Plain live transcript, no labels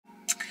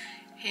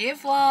Hey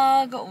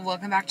vlog,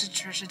 welcome back to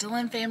Trisha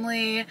DaLynn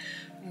family.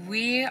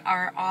 We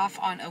are off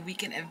on a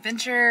weekend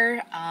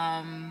adventure.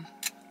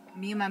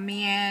 Me and my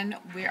man,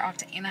 we're off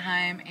to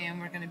Anaheim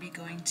and we're gonna be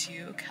going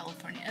to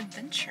California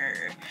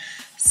Adventure.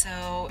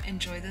 So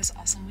enjoy this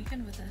awesome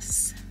weekend with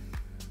us.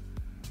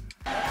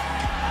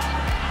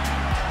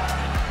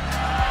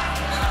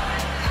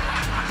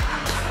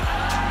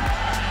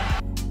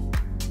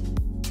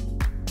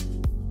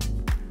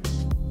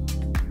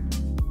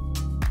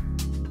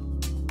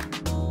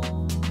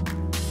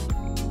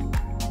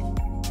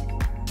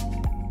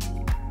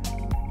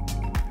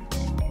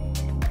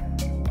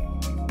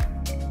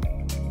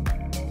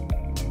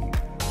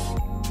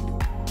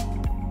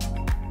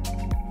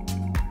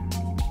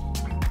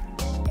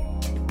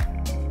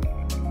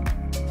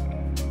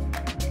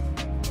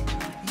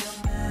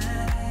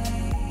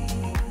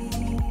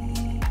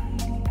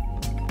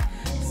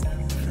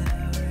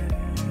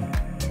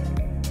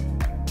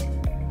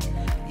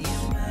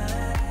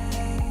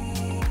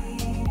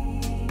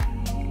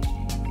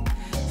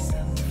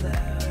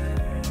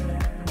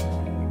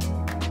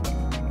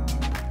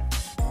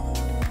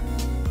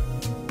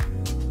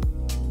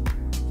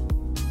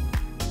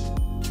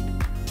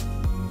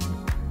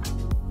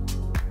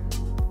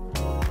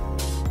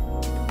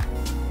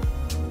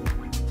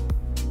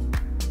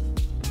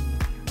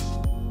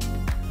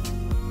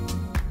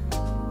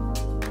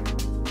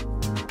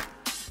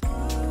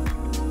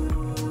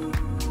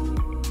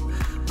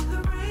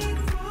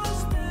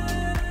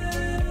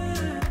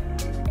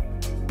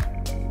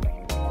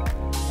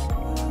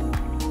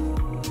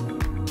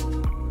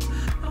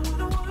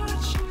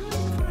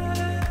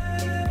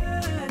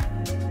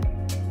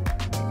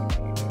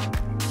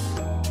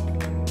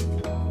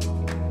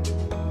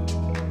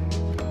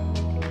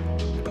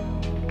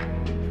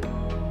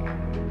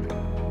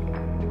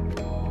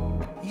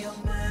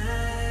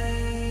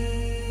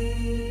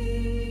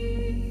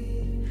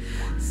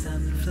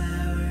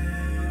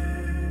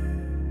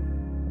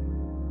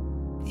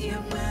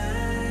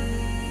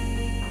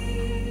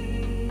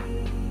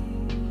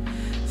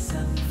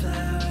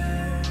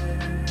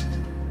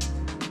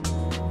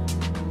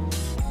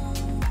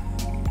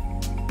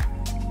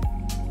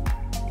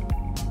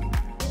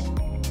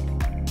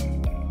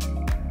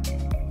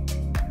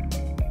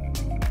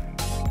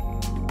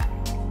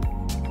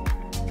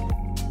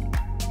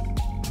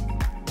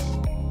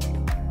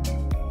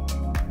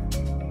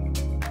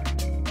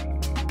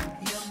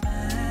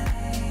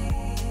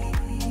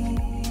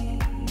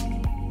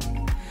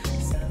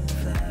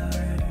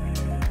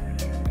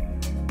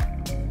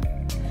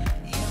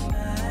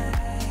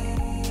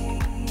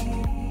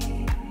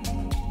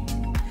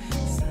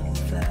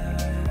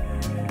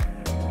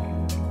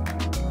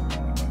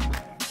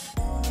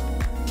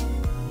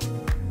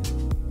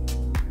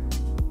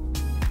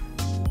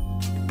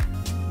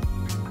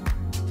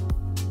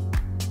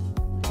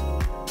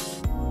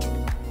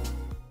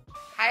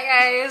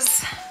 Hi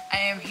guys, I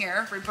am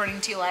here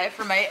reporting to you live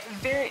from my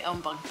very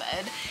own bunk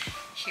bed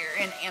here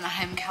in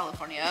Anaheim,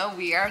 California.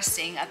 We are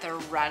staying at the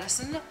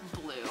Radisson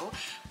Blu.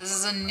 This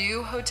is a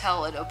new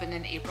hotel. It opened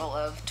in April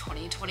of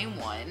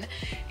 2021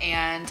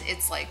 and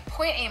it's like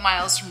 0.8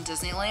 miles from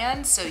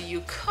Disneyland, so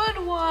you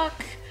could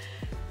walk,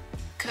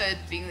 could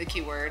being the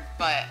key word,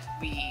 but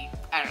I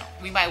don't know,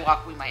 we might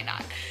walk, we might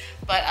not.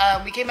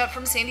 But we came up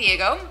from San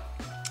Diego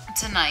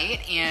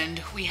tonight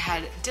and we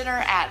had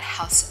dinner at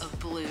House of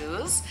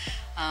Blues.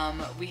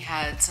 We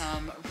had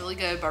some really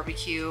good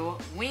barbecue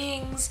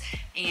wings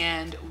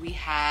and we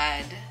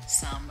had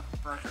some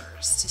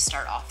burgers to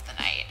start off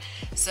the night.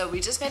 So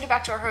we just made it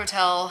back to our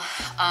hotel.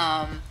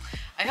 I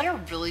got a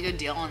really good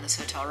deal on this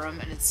hotel room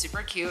and it's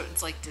super cute.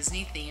 It's like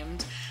Disney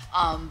themed.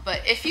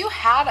 But if you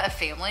had a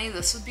family,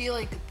 this would be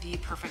like the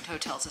perfect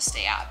hotel to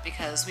stay at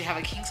because we have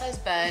a king size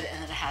bed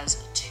and then it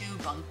has 2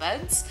 bunk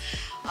beds.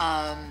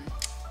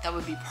 That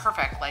would be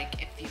perfect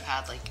like if you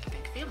had like a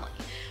big family.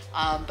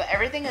 But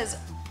everything is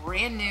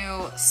brand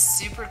new,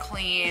 super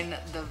clean.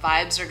 The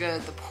vibes are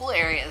good. The pool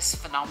area is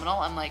phenomenal.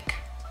 I'm like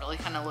really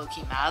kind of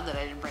low-key mad that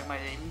I didn't bring my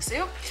bathing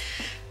suit.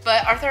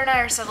 But Arthur and I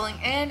are settling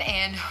in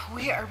and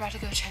we are about to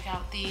go check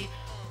out the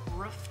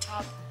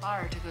rooftop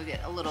bar to go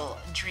get a little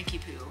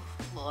drinky poo,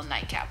 a little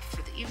nightcap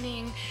for the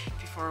evening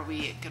before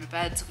we go to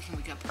bed so we can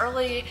wake up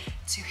early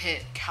to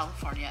hit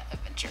California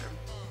Adventure.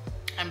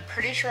 I'm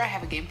pretty sure I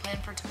have a game plan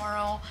for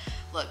tomorrow.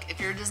 Look, if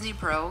you're a Disney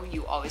pro,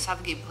 you always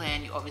have a game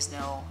plan. You always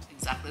know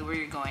exactly where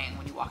you're going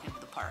when you walk into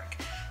the park.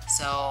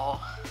 So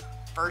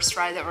first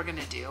ride that we're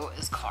gonna do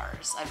is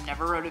Cars. I've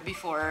never rode it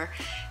before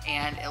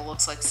and it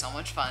looks like so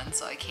much fun.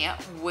 So I can't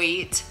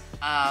wait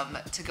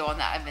to go on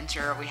that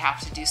adventure. We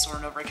have to do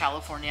Soarin' Over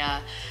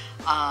California,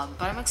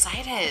 but I'm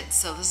excited.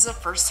 So this is the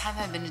first time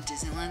I've been to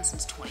Disneyland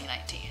since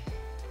 2019.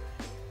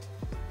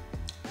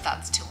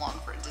 That's too long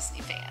for a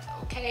Disney fan,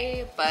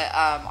 okay? But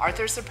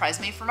Arthur surprised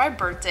me for my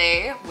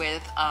birthday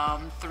with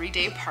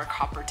 3-day park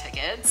hopper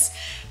tickets.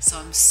 So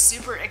I'm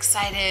super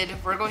excited.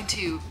 We're going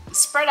to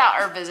spread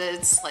out our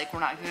visits. Like we're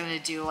not gonna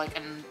do like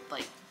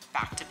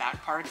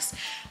back-to-back parks.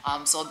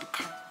 So I'll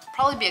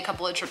probably be a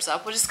couple of trips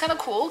up, which is kind of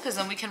cool because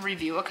then we can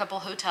review a couple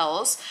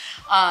hotels.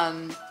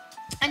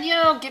 And you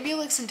know, give you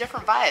like some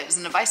different vibes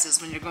and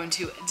advices when you're going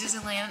to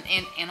Disneyland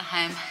in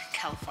Anaheim,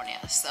 California.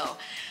 So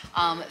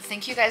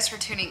thank you guys for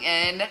tuning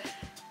in.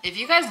 If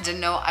you guys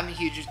didn't know, I'm a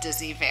huge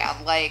Disney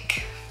fan,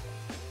 like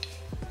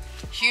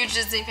huge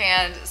Disney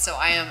fan. So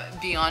I am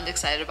beyond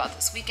excited about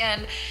this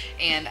weekend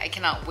and I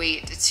cannot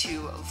wait to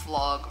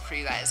vlog for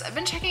you guys. I've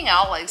been checking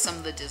out like some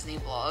of the Disney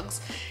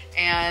vlogs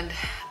and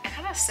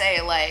I gotta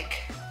say,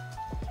 like,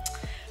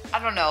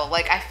 I don't know,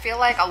 like I feel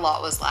like a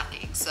lot was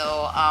lacking.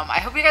 So I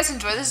hope you guys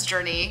enjoy this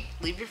journey.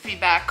 Leave your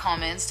feedback,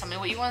 comments, tell me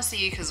what you want to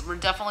see because we're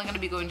definitely going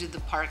to be going to the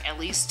park at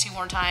least 2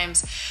 more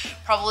times.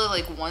 Probably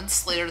like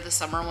once later this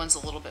summer, once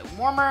a little bit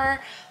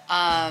warmer.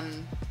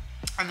 And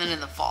then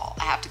in the fall,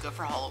 I have to go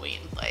for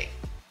Halloween. Like,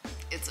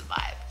 it's a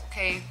vibe,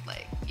 okay?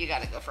 Like, you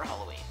gotta go for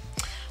Halloween.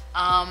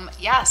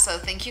 Yeah, so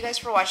thank you guys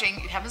for watching.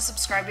 If you haven't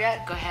subscribed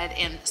yet, go ahead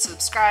and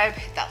subscribe,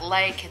 hit that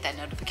like, hit that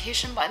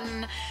notification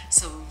button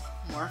so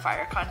more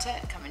fire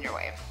content coming your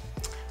way.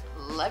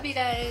 Love you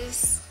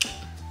guys.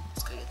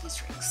 Let's go get these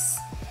drinks.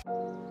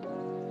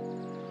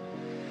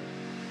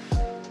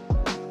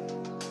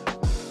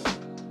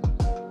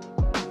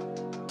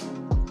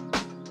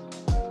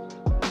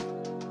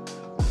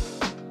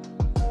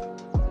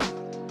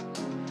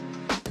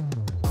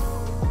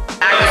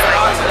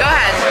 Go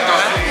ahead.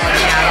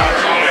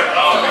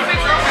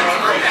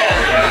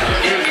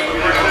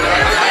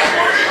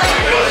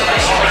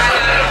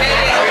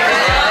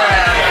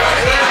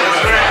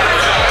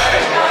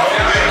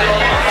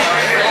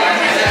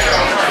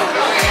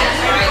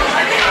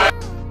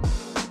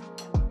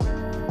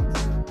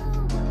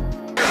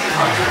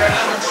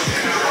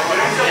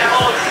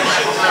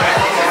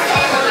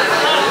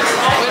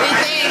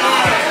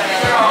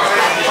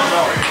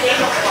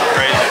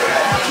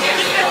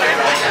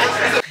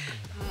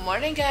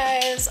 Morning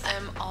guys,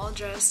 I'm all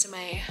dressed in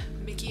my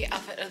Mickey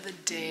outfit of the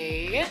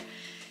day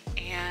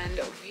and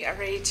we are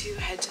ready to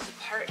head to the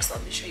park. So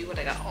let me show you what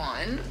I got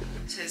on.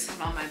 So I just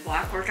have on my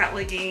black workout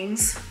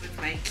leggings with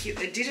my cute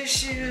Adidas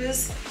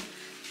shoes.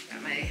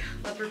 Got my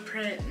leopard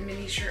print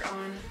mini shirt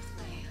on,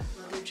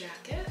 my leather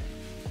jacket.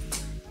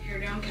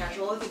 Hair down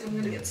casual. I think I'm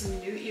gonna get some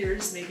new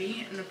ears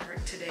maybe in the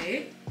park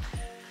today.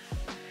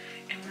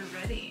 And we're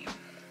ready.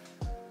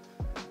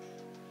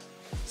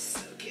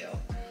 So cute.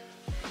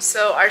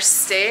 So our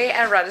stay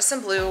at Radisson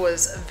Blu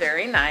was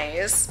very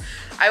nice.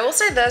 I will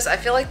say this, I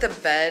feel like the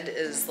bed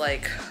is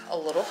like a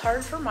little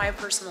hard for my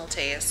personal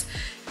taste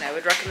and I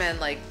would recommend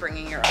like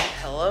bringing your own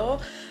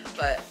pillow,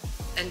 but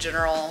in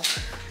general,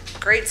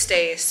 great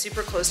stay,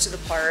 super close to the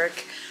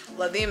park.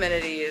 Love the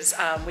amenities.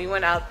 We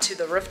went out to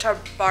the rooftop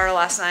bar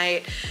last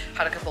night,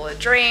 had a couple of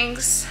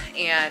drinks,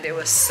 and it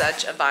was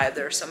such a vibe.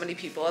 There were so many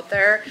people up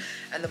there,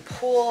 and the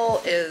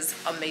pool is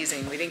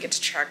amazing. We didn't get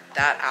to check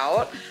that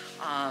out,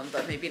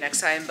 but maybe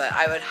next time. But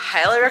I would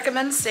highly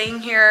recommend staying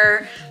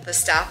here. The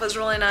staff was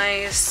really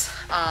nice.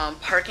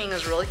 Parking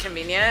is really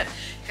convenient.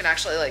 You can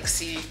actually like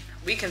see,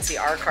 we can see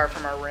our car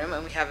from our room,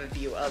 and we have a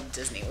view of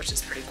Disney, which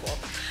is pretty cool.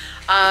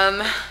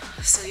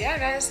 So yeah,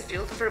 guys, if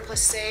you're looking for a place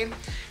to stay,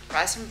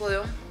 Radisson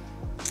Blu.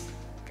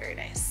 Very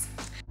nice.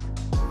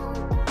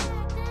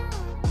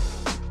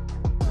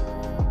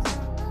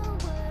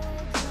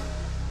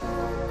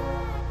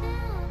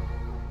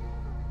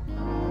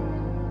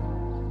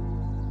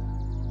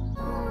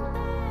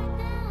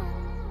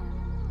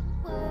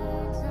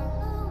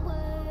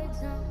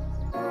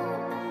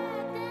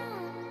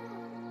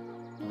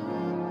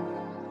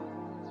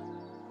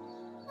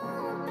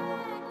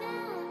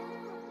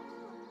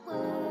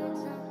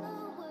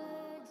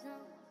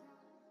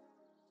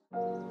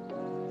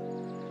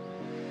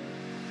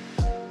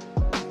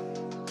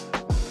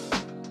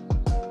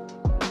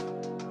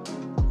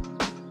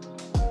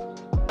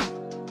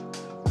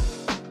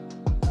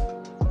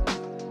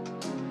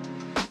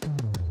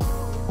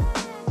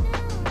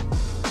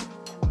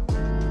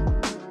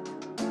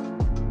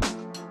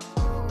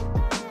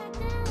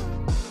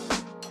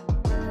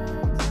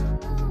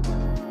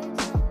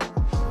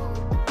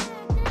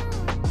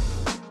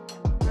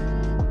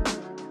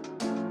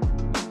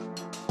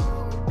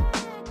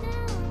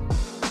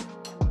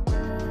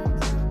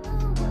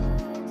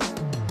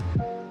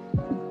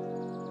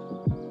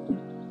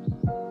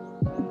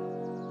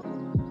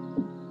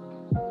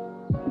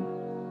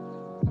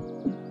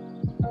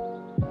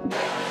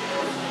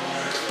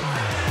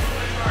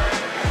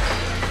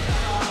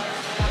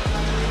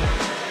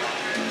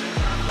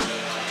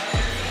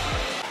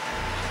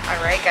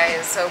 Alright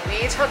guys, so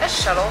we took a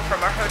shuttle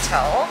from our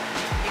hotel.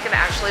 You can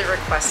actually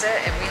request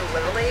it, and we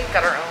literally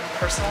got our own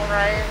personal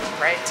ride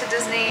right to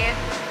Disney,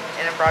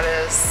 and it brought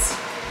us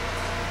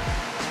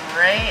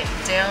right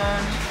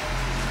down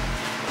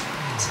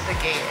to the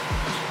gate.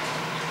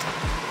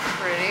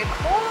 Pretty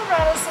cool,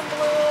 Radisson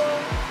Blu.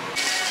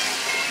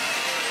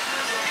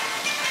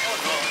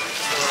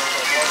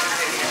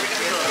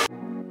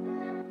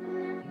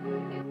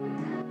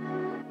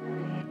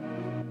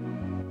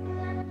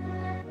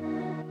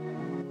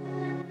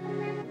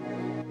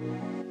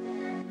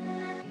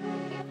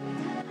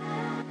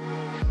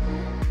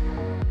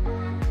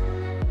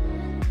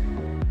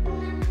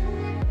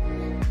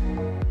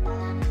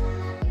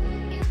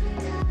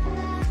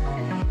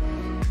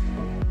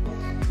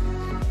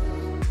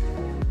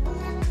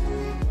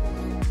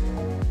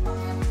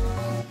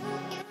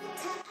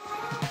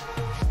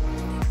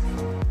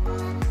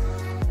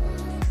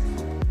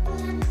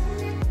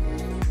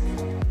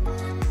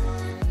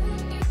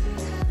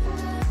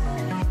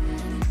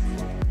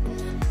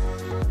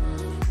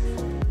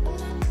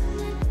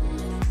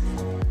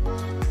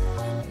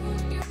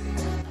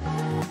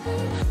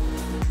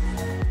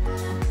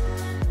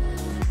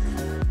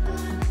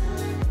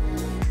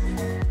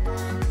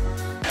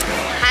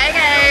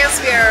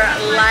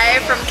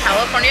 from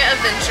California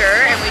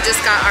Adventure, and we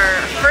just got our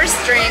first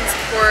drinks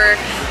for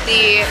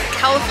the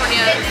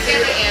California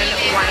Food and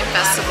Wine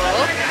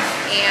Festival.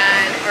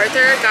 And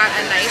Arthur got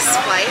a nice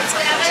flight,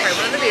 so I'm gonna try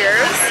one of the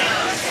beers.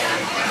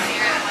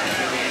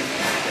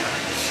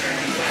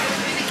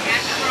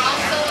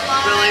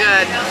 Really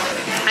good.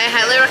 I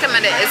highly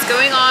recommend it. It's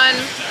going on,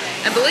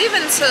 I believe,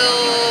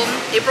 until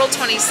April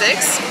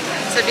 26th.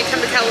 So if you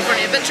come to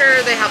California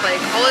Adventure, they have like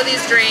all of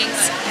these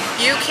drinks.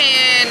 You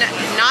can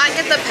not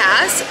get the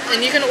pass, and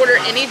you can order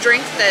any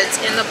drink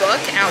that's in the book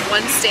at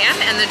one stand,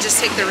 and then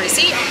just take the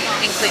receipt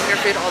and claim your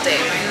food all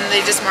day. And they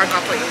just mark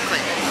off what you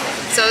claim.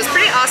 So it's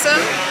pretty awesome,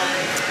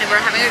 and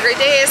we're having a great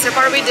day. So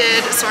far we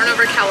did Soarin'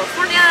 Over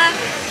California,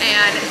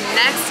 and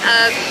next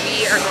up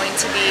we are going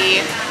to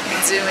be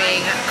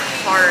doing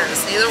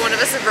Cars. Neither one of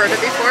us have rode it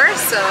before,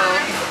 so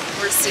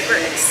we're super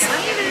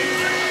excited.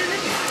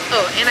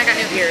 Oh, and I got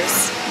new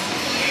ears.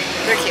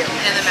 They're cute,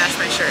 and they match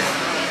my shirt.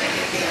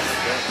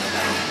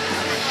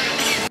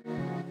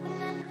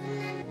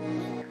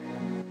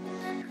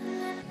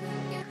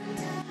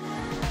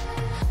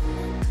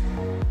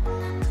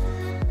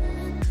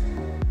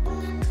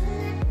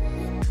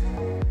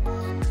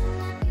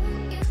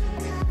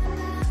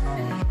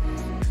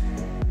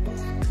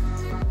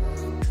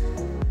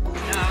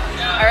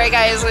 Alright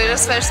guys, we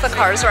just finished the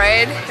Cars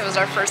ride. It was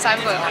our first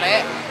time going on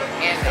it,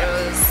 and it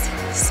was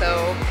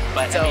so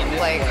dope.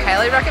 Like,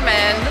 highly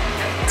recommend.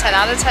 10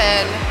 out of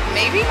 10.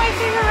 Maybe my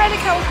favorite ride at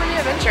California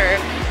Adventure.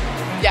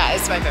 Yeah,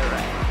 it's my favorite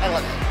ride. I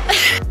love it.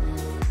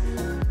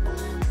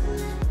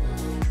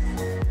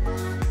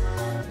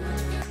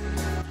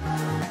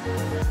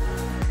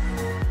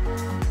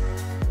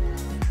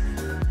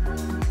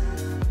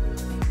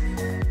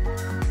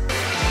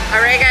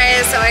 Alright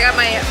guys, so I got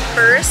my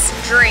first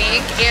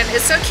drink, and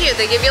it's so cute.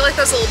 They give you like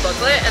this little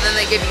booklet, and then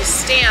they give you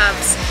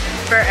stamps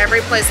for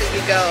every place that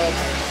you go.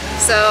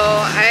 So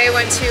I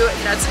went to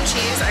Nuts and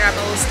Cheese. I got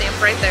my little stamp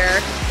right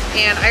there.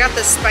 And I got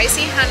the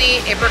spicy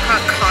honey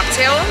apricot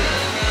cocktail.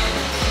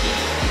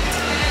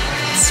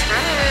 Let's try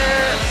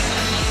it.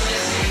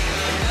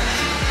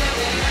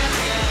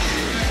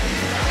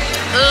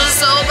 This is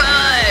so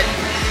good.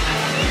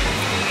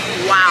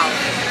 Wow.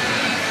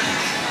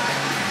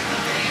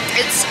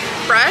 It's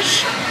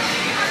fresh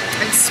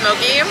and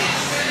smoky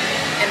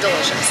and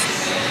delicious.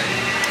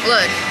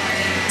 Look,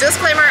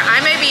 disclaimer,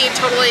 I may be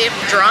totally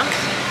drunk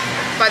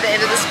by the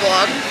end of this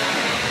vlog,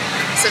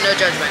 so no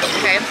judgment,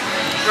 okay?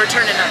 We're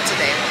turning up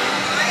today.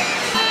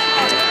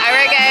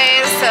 Alright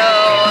guys, so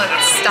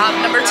stop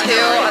number 2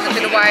 on the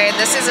Food and Wine.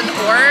 This is an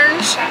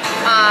orange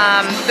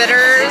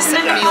bitters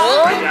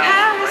mule.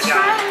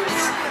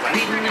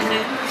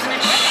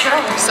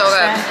 So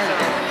good.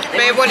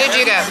 Babe, what did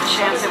you get?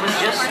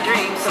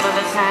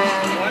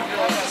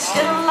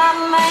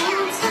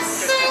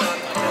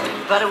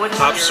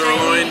 Top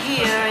sirloin,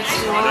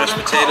 mashed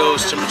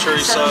potatoes,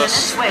 chimichurri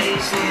sauce.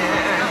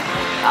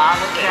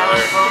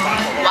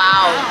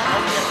 Wow.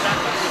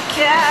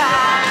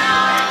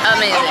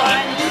 Amazing.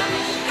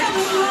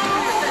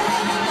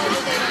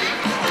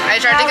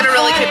 I tried to get a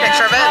really cute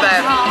picture of it,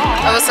 but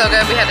it was so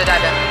good we had to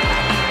dive in.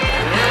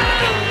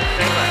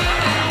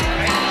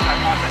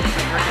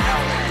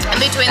 In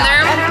between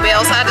there, we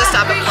also had to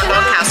stop at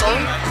Cornwall Castle.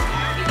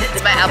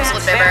 It's my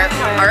absolute favorite.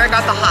 Ara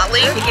got the hot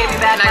link,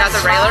 and I got the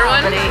regular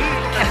one.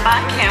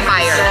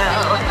 Fire.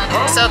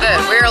 So good.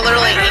 We are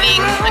literally eating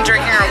and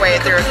drinking our way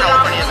through a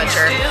California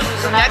Adventure.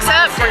 Next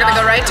up, we're gonna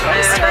go right to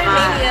Mania.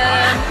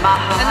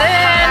 And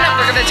then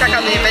we're gonna check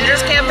out the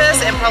Avengers campus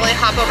and probably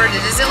hop over to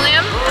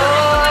Disneyland.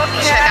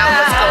 Check out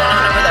what's going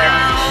on over there.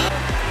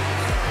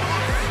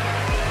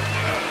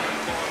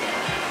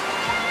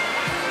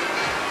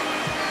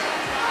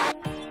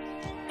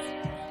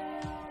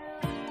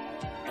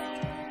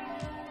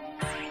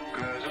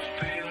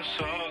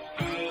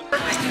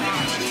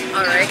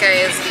 Alright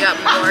guys, we got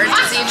more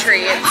Disney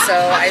treats. So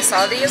I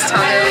saw these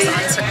tacos on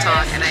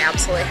TikTok and I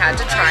absolutely had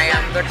to try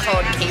them. They're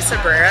called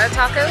𝐤𝐸𝐬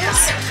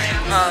tacos.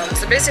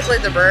 So basically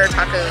the burger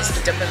tacos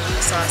dipped in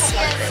the sauce.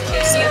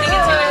 So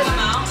good.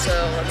 So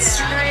let's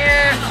try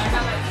it.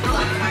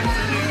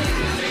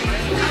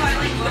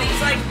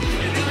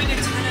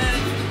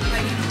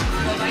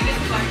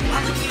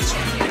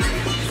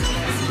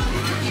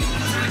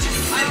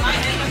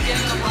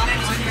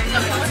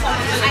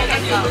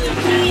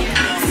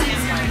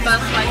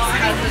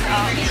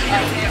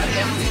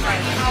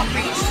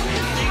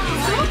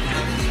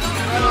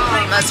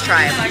 Must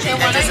try it. At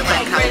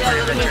Disneyland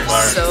California Adventure.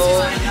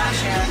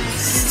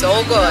 So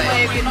good.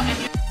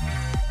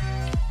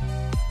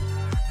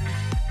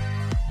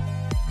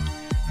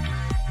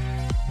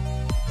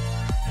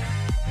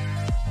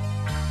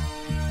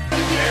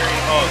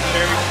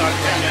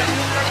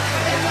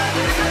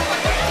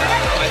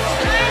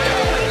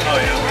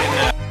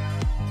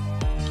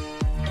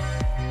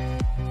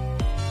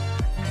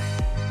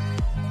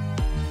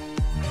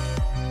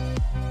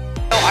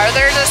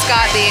 Arthur just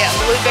got the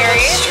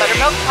blueberry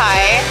buttermilk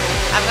pie.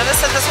 I'm gonna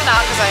set this one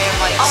out because I am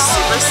like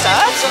super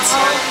stuffed,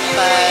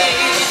 but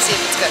let's see if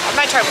it's good. I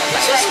might try one.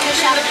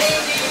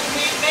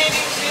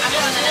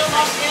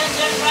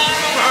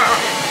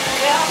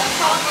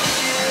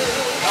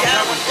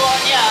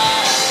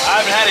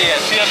 I haven't had it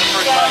yet. She has the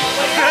first bite.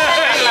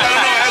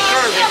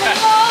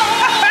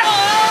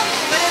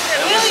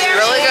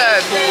 Really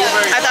good.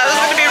 I thought it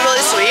was going to be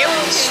really sweet.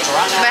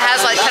 But it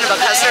has like kind of a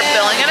custard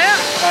filling in it.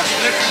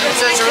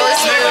 So it's really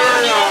smooth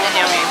and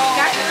yummy.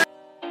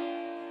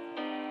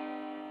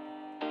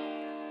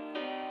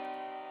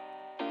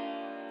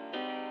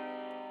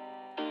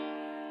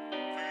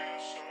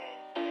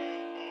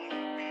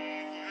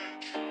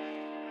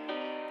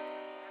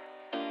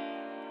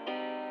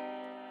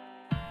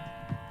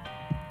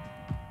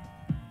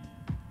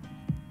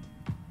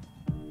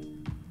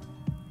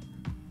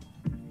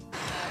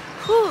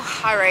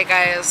 Alright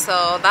guys,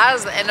 so that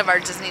is the end of our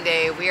Disney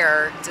day. We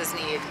are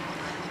Disneyed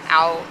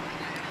out.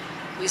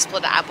 We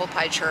split an apple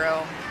pie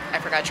churro. I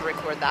forgot to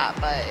record that,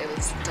 but it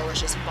was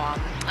delicious and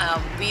bomb.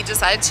 We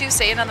decided to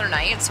stay another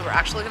night, so we're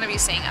actually going to be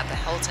staying at the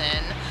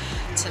Hilton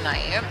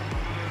tonight,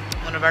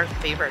 one of our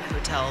favorite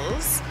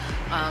hotels.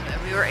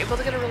 And we were able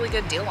to get a really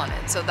good deal on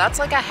it. So that's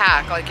like a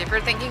hack. Like if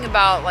you're thinking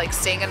about like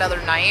staying another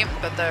night,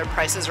 but the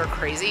prices are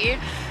crazy,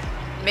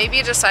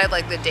 maybe decide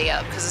like the day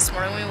up, because this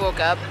morning when we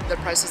woke up, the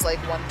price was like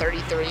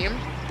 $133.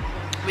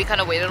 We kind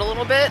of waited a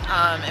little bit,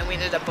 and we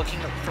ended up booking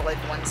for like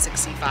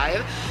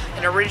 $165.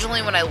 And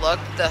originally when I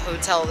looked, the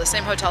hotel, the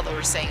same hotel that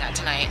we're staying at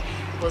tonight,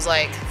 was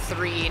like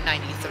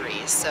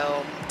 $393.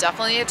 So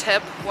definitely a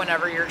tip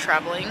whenever you're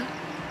traveling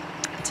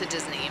to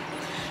Disney.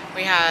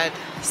 We had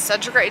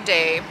such a great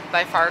day.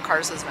 By far,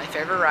 Cars was my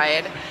favorite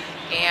ride.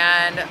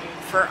 And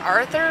for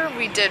Arthur,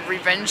 we did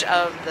Revenge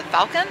of the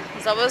Falcon.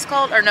 Is that what it's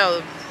called? Or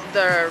no,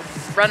 the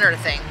runner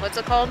thing. What's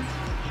it called?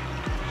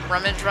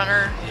 Rummage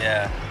Runner?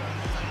 Yeah.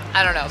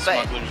 I don't know,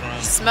 but Smuggler's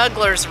Run.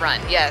 Smuggler's Run,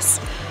 yes.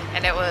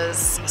 And it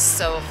was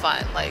so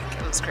fun. Like,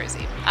 it was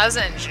crazy. I was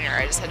an engineer.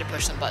 I just had to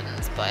push some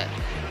buttons, but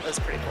it was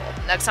pretty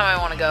cool. Next time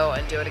I want to go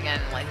and do it again,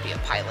 like be a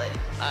pilot.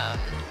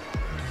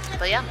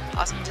 But yeah,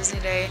 awesome Disney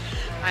day.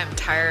 I'm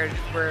tired.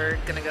 We're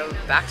gonna go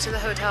back to the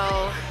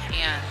hotel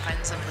and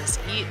find some place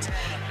to eat,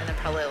 and then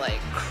probably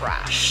like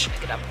crash,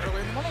 get up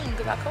early in the morning and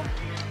go back home.